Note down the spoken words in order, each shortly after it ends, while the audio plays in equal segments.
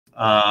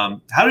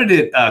How did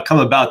it come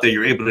about that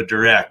you're able to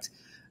direct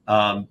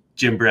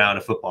Jim Brown: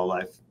 A Football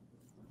Life?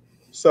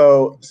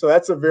 So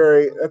it's a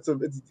very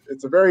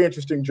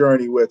interesting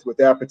journey with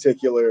that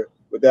particular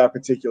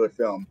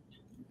film.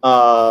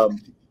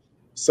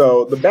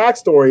 So the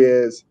backstory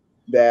is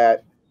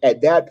that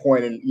at that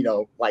point, and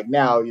like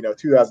now,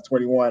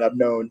 2021, I've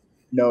known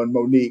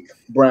Monique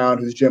Brown,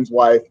 who's Jim's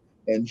wife,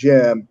 and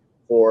Jim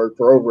for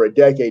over a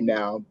decade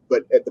now.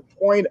 But at the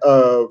point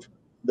of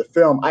the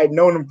film, I'd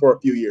known him for a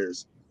few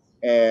years,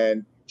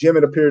 and Jim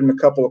had appeared in a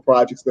couple of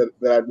projects that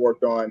I'd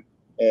worked on,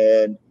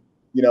 and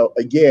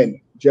again,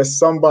 just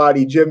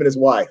somebody, Jim and his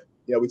wife.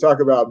 We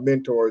talk about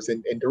mentors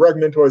and direct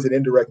mentors and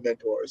indirect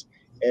mentors.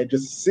 And it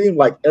just seemed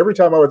like every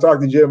time I would talk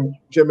to Jim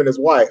and his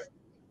wife,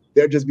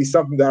 there'd just be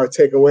something that I would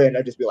take away, and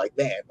I'd just be like,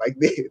 man,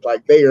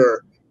 they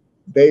are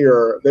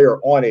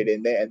on it,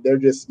 and they're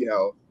just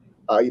a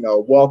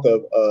wealth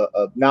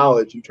of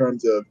knowledge in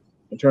terms of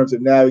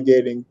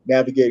navigating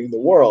the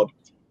world.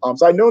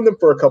 So I'd known them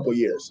for a couple of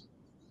years,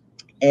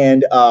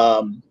 and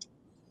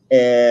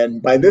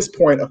by this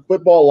point, A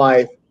Football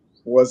Life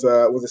was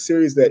a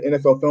series that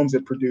NFL Films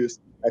had produced,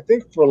 I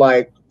think, for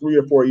like 3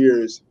 or 4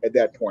 years at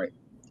that point.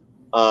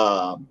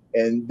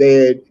 And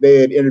they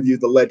had interviewed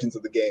the legends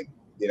of the game,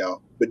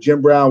 but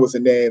Jim Brown was a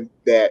name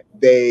that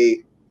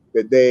they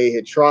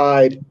had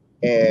tried,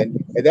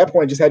 and at that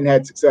point just hadn't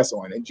had success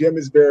on. And Jim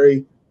is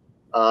very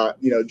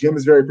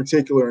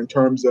particular in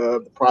terms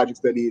of the projects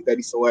that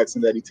he selects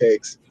and that he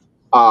takes.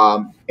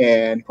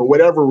 And for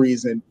whatever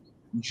reason,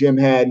 Jim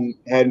hadn't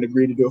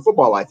agreed to do A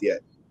Football Life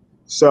yet.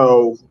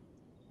 So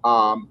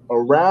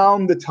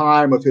around the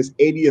time of his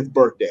 80th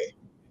birthday,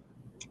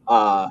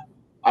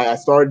 I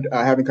started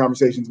having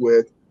conversations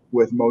with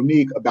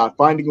Monique about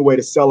finding a way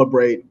to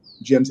celebrate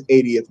Jim's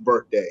 80th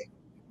birthday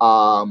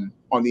on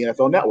the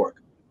NFL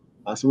Network.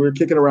 So we were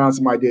kicking around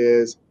some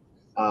ideas,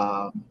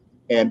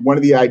 and one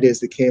of the ideas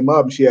that came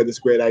up, she had this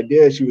great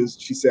idea.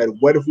 She said,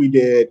 "What if we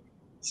did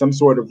some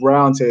sort of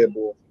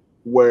roundtable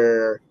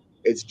where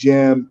it's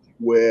Jim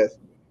with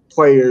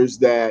players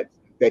that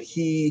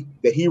he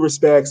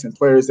respects and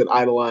players that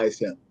idolize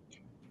him?"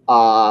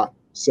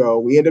 So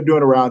we ended up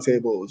doing a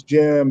roundtable. It was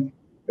Jim,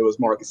 it was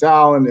Marcus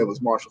Allen, it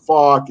was Marshall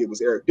Faulk, it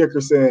was Eric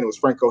Dickerson, it was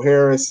Franco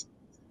Harris,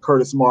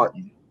 Curtis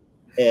Martin,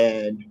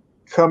 and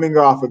coming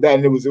off of that,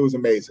 and it was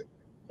amazing.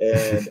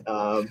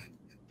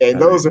 And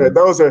those are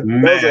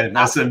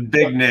that's some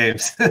big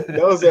names.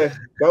 those are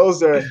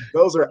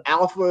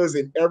alphas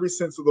in every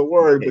sense of the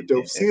word. But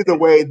to see the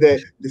way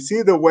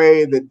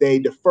that they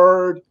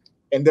deferred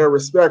and their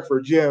respect for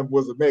Jim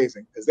was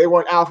amazing, because they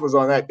weren't alphas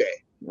on that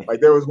day.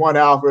 Like, there was one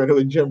alpha, and it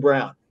was Jim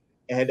Brown.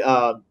 And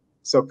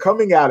so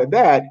coming out of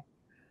that,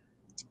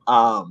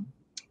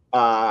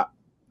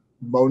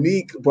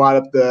 Monique brought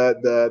up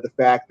the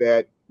fact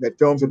that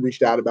films had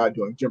reached out about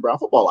doing Jim Brown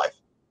Football Life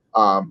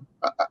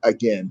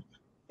again,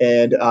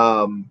 and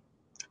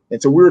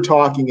so we were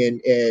talking,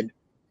 and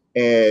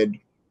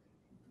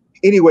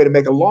anyway, to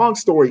make a long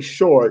story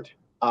short,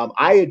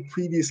 I had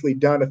previously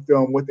done a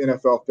film with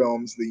NFL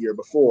Films the year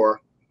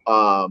before.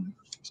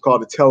 It's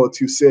called A Tale of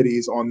Two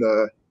Cities, on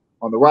the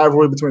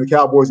rivalry between the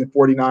Cowboys and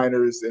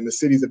 49ers in the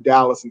cities of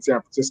Dallas and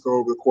San Francisco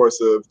over the course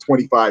of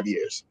 25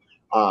 years.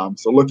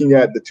 So looking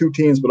at the two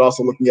teams, but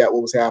also looking at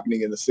what was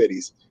happening in the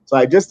cities. So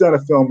I had just done a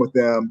film with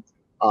them.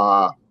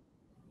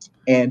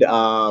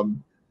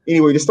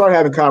 Anyway, just started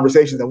having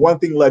conversations, and one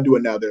thing led to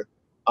another.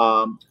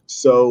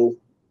 So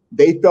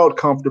they felt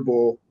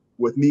comfortable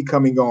with me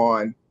coming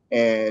on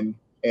and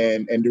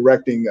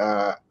directing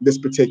this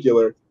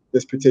particular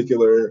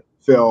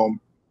film,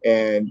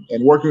 and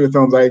working with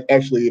films. I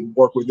actually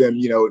worked with them,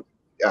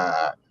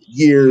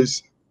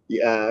 years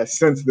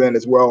since then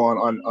as well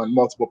on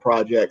multiple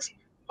projects.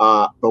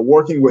 But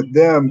working with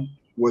them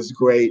was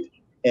great,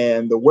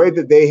 and the way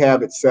that they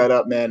have it set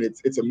up, man,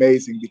 it's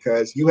amazing,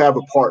 because you have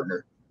a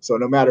partner. So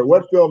no matter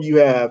what film you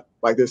have,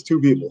 like, there's two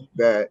people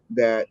that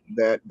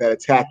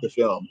attack the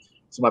film.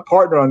 So my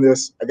partner on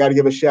this, I got to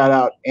give a shout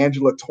out,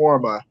 Angela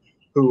Torma,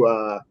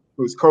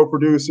 who's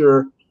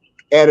co-producer,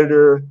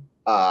 editor.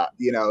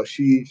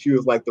 She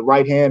was like the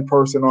right hand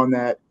person on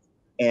that,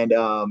 and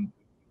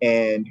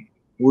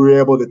we were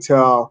able to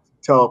tell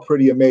a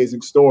pretty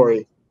amazing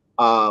story.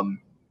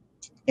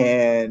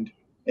 And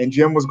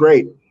Jim was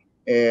great.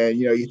 And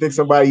you think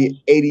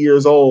somebody 80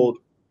 years old,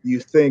 you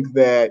think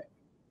that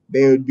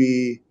they would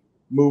be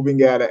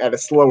moving at a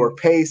slower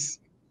pace,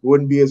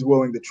 wouldn't be as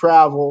willing to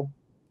travel,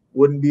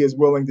 wouldn't be as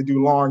willing to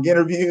do long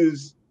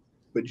interviews.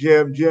 But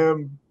Jim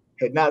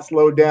had not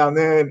slowed down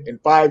then,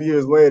 and 5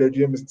 years later,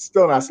 Jim is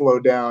still not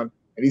slowed down,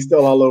 and he's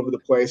still all over the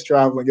place,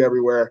 traveling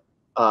everywhere.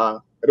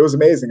 But it was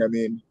amazing. I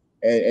mean,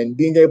 and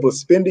being able to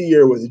spend a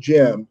year with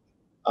Jim,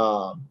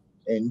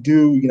 and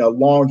do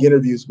long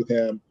interviews with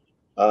him,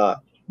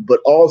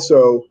 but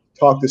also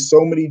talk to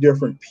so many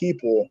different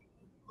people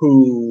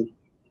who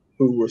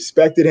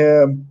respected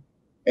him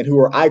and who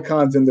are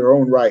icons in their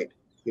own right.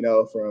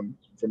 From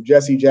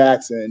Jesse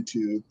Jackson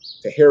to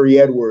Harry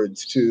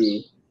Edwards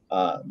to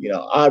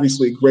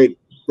obviously great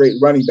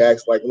running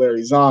backs like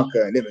Larry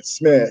Zonka and Emmitt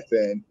Smith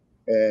and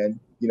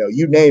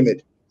you name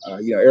it.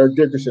 Eric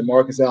Dickerson,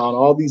 Marcus Allen,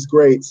 all these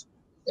greats,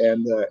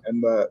 and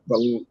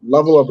the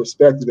level of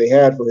respect that they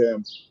had for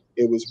him,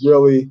 it was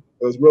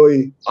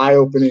really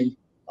eye-opening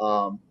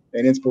and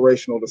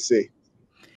inspirational to see.